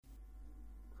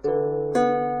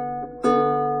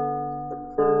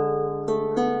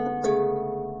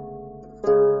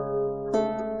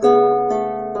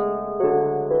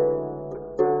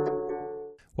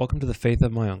Welcome to The Faith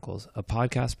of My Uncles, a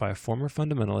podcast by a former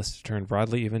fundamentalist turned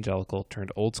broadly evangelical turned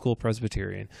old school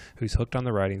Presbyterian who's hooked on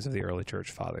the writings of the early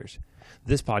church fathers.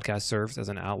 This podcast serves as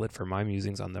an outlet for my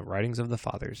musings on the writings of the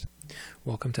fathers.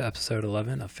 Welcome to episode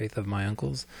 11 of Faith of My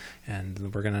Uncles,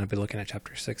 and we're going to be looking at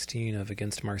chapter 16 of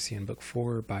Against Marcion, book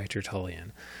 4 by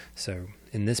Tertullian. So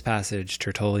in this passage,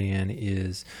 Tertullian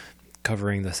is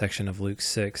covering the section of Luke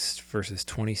 6, verses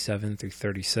 27 through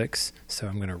 36, so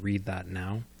I'm going to read that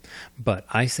now. But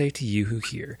I say to you who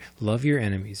hear, love your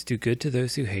enemies, do good to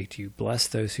those who hate you, bless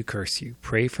those who curse you,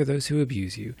 pray for those who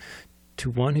abuse you. To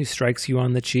one who strikes you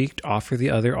on the cheek, offer the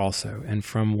other also, and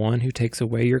from one who takes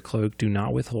away your cloak, do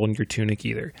not withhold your tunic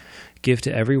either. Give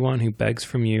to everyone who begs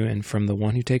from you, and from the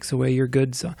one who takes away your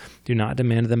goods, do not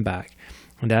demand them back.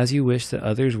 And as you wish that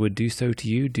others would do so to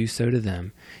you, do so to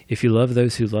them. If you love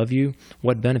those who love you,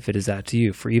 what benefit is that to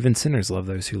you? For even sinners love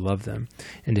those who love them.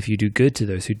 And if you do good to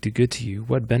those who do good to you,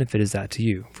 what benefit is that to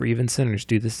you? For even sinners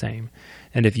do the same.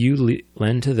 And if you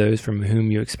lend to those from whom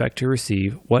you expect to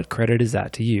receive, what credit is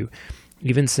that to you?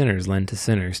 Even sinners lend to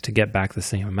sinners to get back the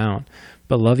same amount.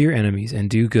 But love your enemies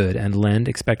and do good and lend,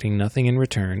 expecting nothing in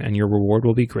return, and your reward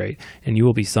will be great, and you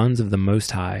will be sons of the Most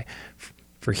High.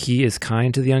 For he is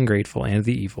kind to the ungrateful and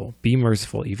the evil. Be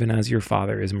merciful, even as your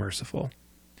Father is merciful.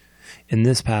 In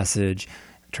this passage,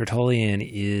 Tertullian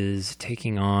is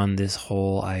taking on this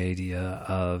whole idea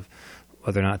of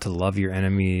whether or not to love your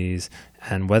enemies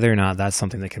and whether or not that's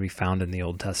something that can be found in the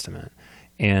Old Testament.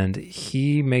 And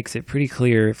he makes it pretty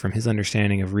clear from his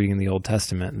understanding of reading the Old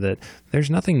Testament that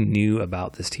there's nothing new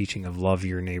about this teaching of love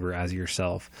your neighbor as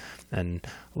yourself and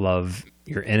love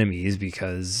your enemies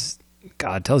because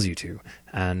God tells you to.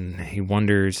 And he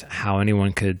wonders how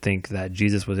anyone could think that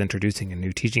Jesus was introducing a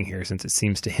new teaching here, since it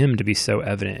seems to him to be so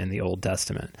evident in the Old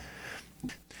Testament.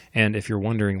 And if you're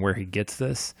wondering where he gets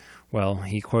this, well,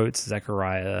 he quotes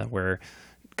Zechariah, where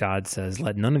God says,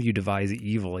 "Let none of you devise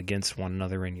evil against one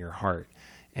another in your heart."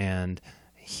 And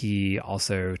he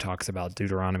also talks about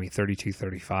Deuteronomy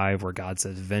 32:35, where God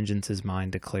says, "Vengeance is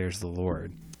mine, declares the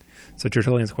Lord." So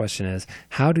Tertullian's question is,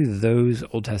 how do those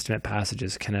Old Testament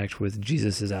passages connect with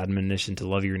Jesus' admonition to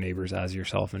love your neighbors as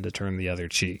yourself and to turn the other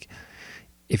cheek?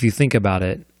 If you think about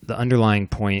it, the underlying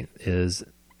point is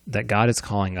that God is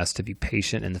calling us to be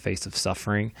patient in the face of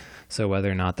suffering. So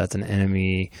whether or not that's an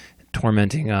enemy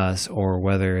tormenting us or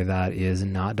whether that is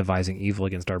not devising evil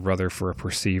against our brother for a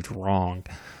perceived wrong,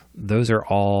 those are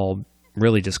all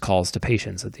really just calls to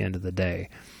patience at the end of the day.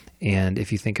 And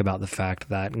if you think about the fact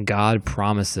that God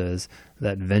promises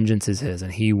that vengeance is his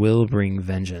and he will bring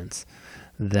vengeance,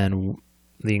 then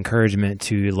the encouragement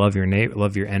to love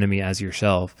your enemy as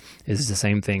yourself is the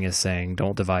same thing as saying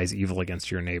don't devise evil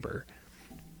against your neighbor.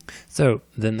 So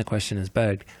then the question is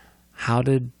begged, how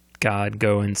did God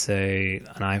go and say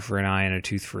an eye for an eye and a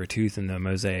tooth for a tooth in the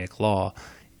Mosaic law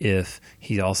if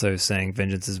he's also saying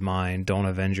vengeance is mine, don't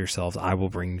avenge yourselves, I will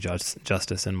bring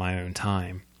justice in my own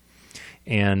time?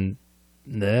 And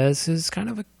this is kind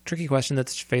of a tricky question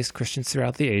that's faced Christians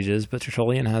throughout the ages, but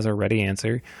Tertullian has a ready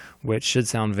answer, which should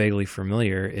sound vaguely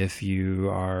familiar if you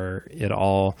are at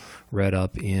all read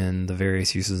up in the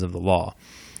various uses of the law.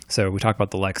 So we talk about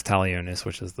the lex talionis,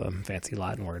 which is the fancy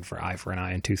Latin word for eye for an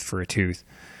eye and tooth for a tooth.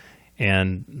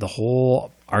 And the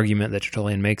whole argument that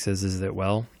Tertullian makes is that,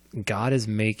 well, God is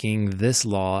making this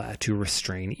law to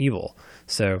restrain evil.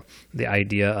 So the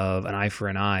idea of an eye for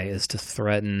an eye is to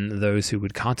threaten those who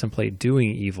would contemplate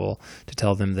doing evil, to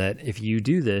tell them that if you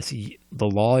do this, the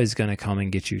law is going to come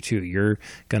and get you too. You're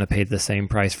going to pay the same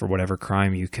price for whatever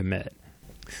crime you commit.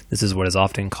 This is what is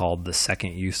often called the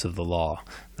second use of the law.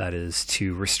 That is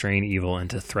to restrain evil and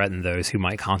to threaten those who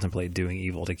might contemplate doing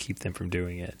evil to keep them from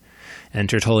doing it. And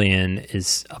Tertullian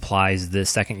applies this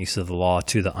second use of the law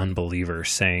to the unbeliever,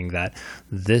 saying that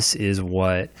this is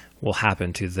what will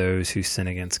happen to those who sin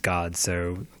against God.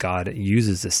 So God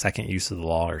uses the second use of the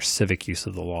law, or civic use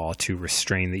of the law, to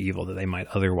restrain the evil that they might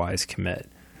otherwise commit.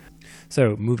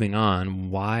 So moving on,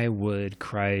 why would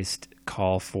Christ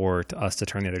call for us to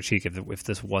turn the other cheek if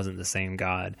this wasn't the same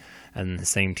God and the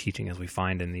same teaching as we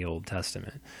find in the Old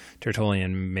Testament?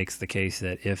 Tertullian makes the case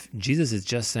that if Jesus is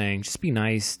just saying, just be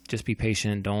nice, just be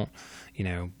patient, don't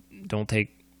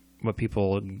take what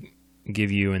people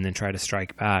give you and then try to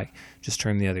strike back, just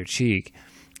turn the other cheek,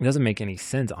 it doesn't make any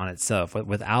sense on itself.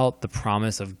 Without the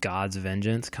promise of God's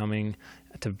vengeance coming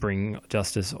to bring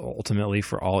justice ultimately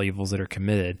for all evils that are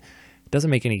committed, it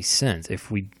doesn't make any sense. If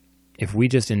we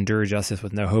just endure justice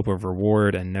with no hope of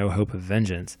reward and no hope of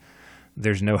vengeance,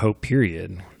 there's no hope,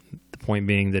 period. The point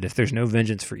being that if there's no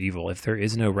vengeance for evil, if there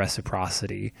is no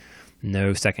reciprocity,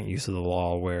 no second use of the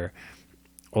law where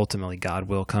ultimately God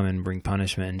will come and bring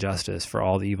punishment and justice for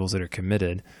all the evils that are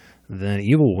committed, then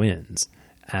evil wins.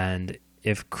 And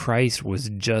if Christ was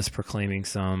just proclaiming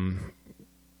some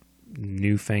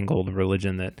newfangled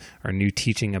religion or new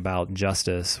teaching about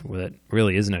justice that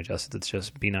really is no justice, it's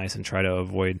just be nice and try to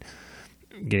avoid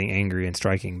getting angry and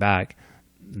striking back,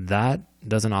 that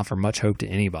doesn't offer much hope to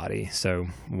anybody. So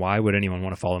why would anyone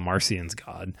want to follow Marcion's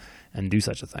God and do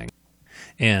such a thing?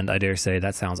 And I dare say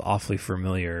that sounds awfully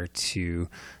familiar to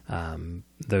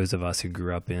those of us who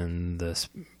grew up in this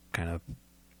kind of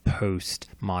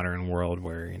post-modern world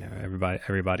where,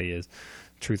 everybody is,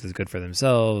 truth is good for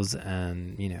themselves,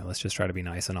 and, let's just try to be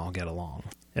nice and all get along.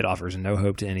 It offers no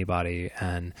hope to anybody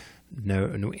and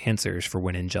no answers for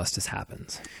when injustice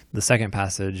happens. The second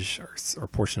passage or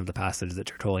portion of the passage that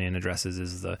Tertullian addresses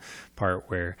is the part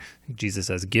where Jesus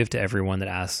says, "Give to everyone that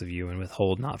asks of you and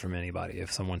withhold not from anybody.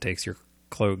 If someone takes your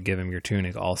cloak, give him your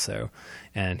tunic also."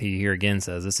 And he here again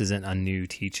says this isn't a new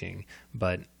teaching,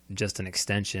 but just an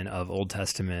extension of Old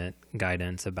Testament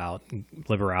guidance about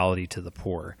liberality to the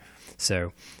poor.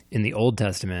 So in the Old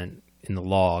Testament, in the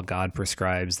law, God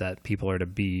prescribes that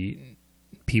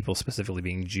people, specifically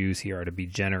being Jews here, are to be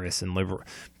generous and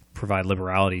provide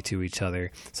liberality to each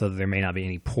other so that there may not be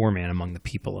any poor man among the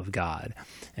people of God.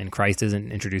 And Christ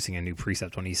isn't introducing a new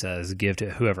precept when he says, give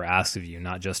to whoever asks of you,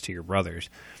 not just to your brothers.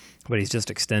 But he's just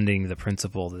extending the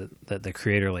principle that the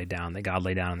Creator laid down, that God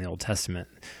laid down in the Old Testament,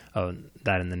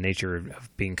 that in the nature of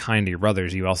being kind to your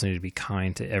brothers, you also need to be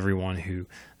kind to everyone who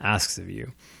asks of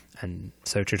you. And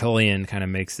so Tertullian kind of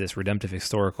makes this redemptive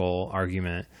historical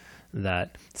argument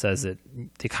that says that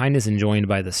the kindness enjoined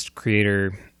by the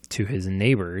Creator to his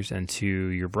neighbors and to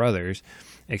your brothers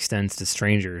extends to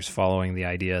strangers, following the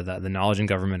idea that the knowledge and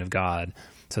government of God.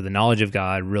 So the knowledge of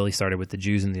God really started with the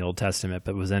Jews in the Old Testament,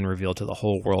 but was then revealed to the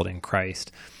whole world in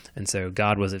Christ. And so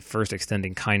God was at first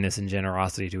extending kindness and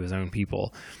generosity to his own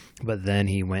people, but then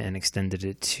he went and extended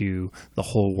it to the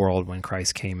whole world when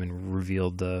Christ came and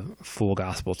revealed the full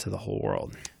gospel to the whole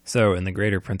world. So, and the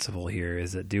greater principle here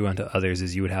is that do unto others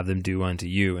as you would have them do unto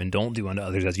you, and don't do unto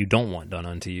others as you don't want done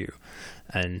unto you.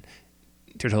 And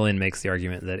Tertullian makes the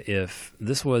argument that if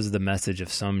this was the message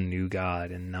of some new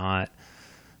God and not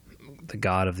the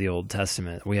God of the Old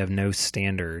Testament, we have no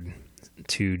standard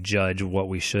to judge what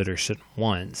we should or shouldn't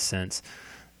want, since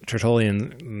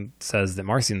Tertullian says that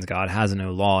Marcion's God has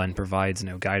no law and provides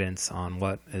no guidance on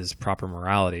what is proper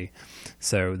morality.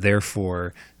 So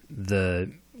therefore,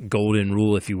 the golden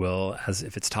rule, if you will, as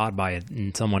if it's taught by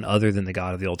someone other than the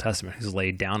God of the Old Testament, who's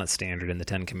laid down a standard in the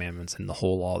Ten Commandments and the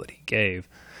whole law that he gave,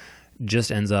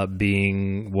 just ends up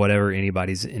being whatever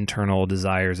anybody's internal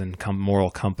desires and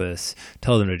moral compass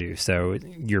tell them to do. So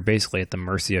you're basically at the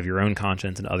mercy of your own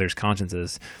conscience and others'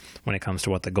 consciences when it comes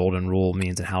to what the golden rule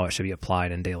means and how it should be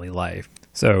applied in daily life.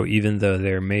 So even though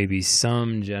there may be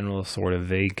some general sort of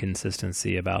vague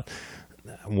consistency about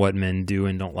what men do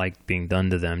and don't like being done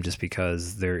to them, just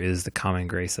because there is the common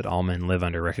grace that all men live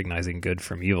under, recognizing good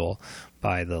from evil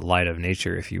by the light of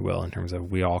nature, if you will, in terms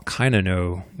of we all kind of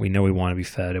know we want to be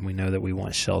fed and we know that we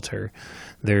want shelter.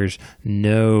 There's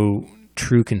no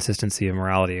true consistency of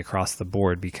morality across the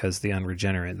board, because the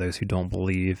unregenerate, those who don't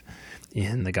believe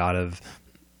in the God of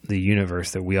the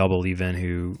universe that we all believe in,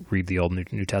 who read the Old and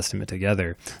New Testament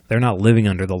together, they're not living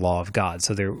under the law of God.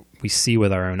 So we see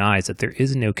with our own eyes that there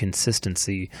is no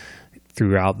consistency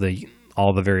throughout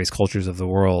all the various cultures of the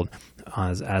world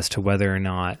as to whether or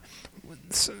not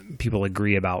people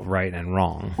agree about right and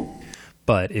wrong.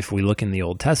 But if we look in the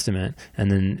Old Testament and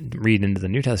then read into the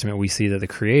New Testament, we see that the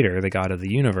Creator, the God of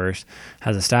the universe,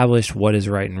 has established what is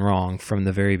right and wrong from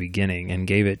the very beginning and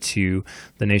gave it to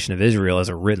the nation of Israel as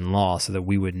a written law so that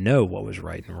we would know what was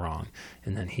right and wrong.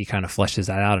 And then he kind of fleshes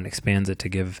that out and expands it to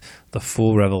give the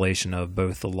full revelation of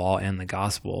both the law and the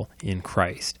gospel in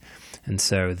Christ. And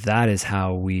so that is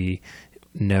how we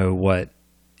know what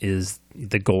is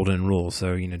the golden rule.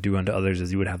 So, do unto others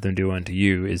as you would have them do unto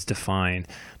you is defined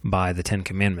by the Ten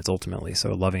Commandments ultimately.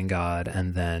 So loving God,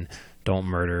 and then don't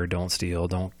murder, don't steal,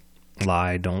 don't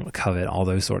lie, don't covet, all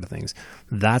those sort of things.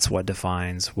 That's what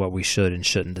defines what we should and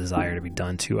shouldn't desire to be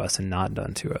done to us and not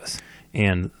done to us.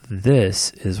 And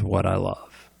this is what I love.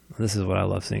 This is what I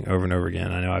love seeing over and over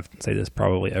again. I know I've said this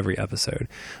probably every episode,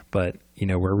 but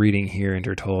we're reading here in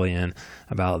Tertullian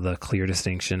about the clear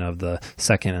distinction of the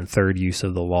second and third use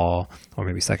of the law, or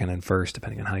maybe second and first,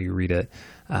 depending on how you read it.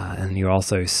 And you're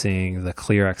also seeing the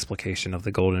clear explication of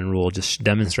the golden rule, just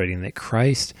demonstrating that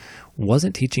Christ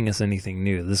wasn't teaching us anything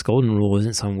new. This golden rule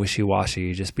isn't some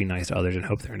wishy-washy, just be nice to others and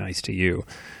hope they're nice to you.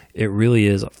 It really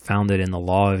is founded in the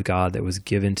law of God that was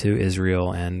given to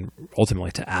Israel and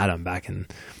ultimately to Adam back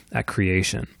at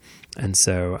creation. And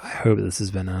so I hope this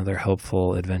has been another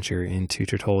helpful adventure into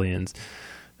Tertullian's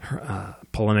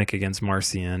polemic against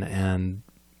Marcion, and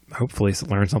hopefully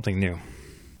learn something new.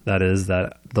 That is,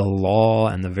 that the law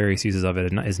and the various uses of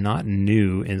it is not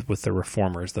new with the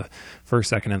reformers. The first,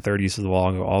 second, and third use of the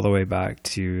law go all the way back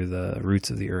to the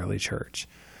roots of the early church.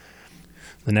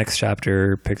 The next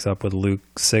chapter picks up with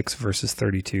Luke 6, verses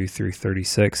 32 through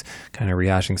 36, kind of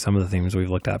rehashing some of the themes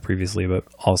we've looked at previously, but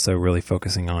also really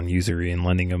focusing on usury and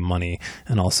lending of money,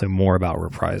 and also more about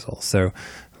reprisal. So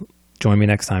join me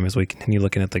next time as we continue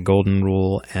looking at the Golden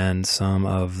Rule and some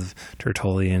of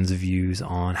Tertullian's views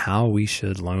on how we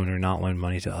should loan or not loan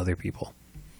money to other people.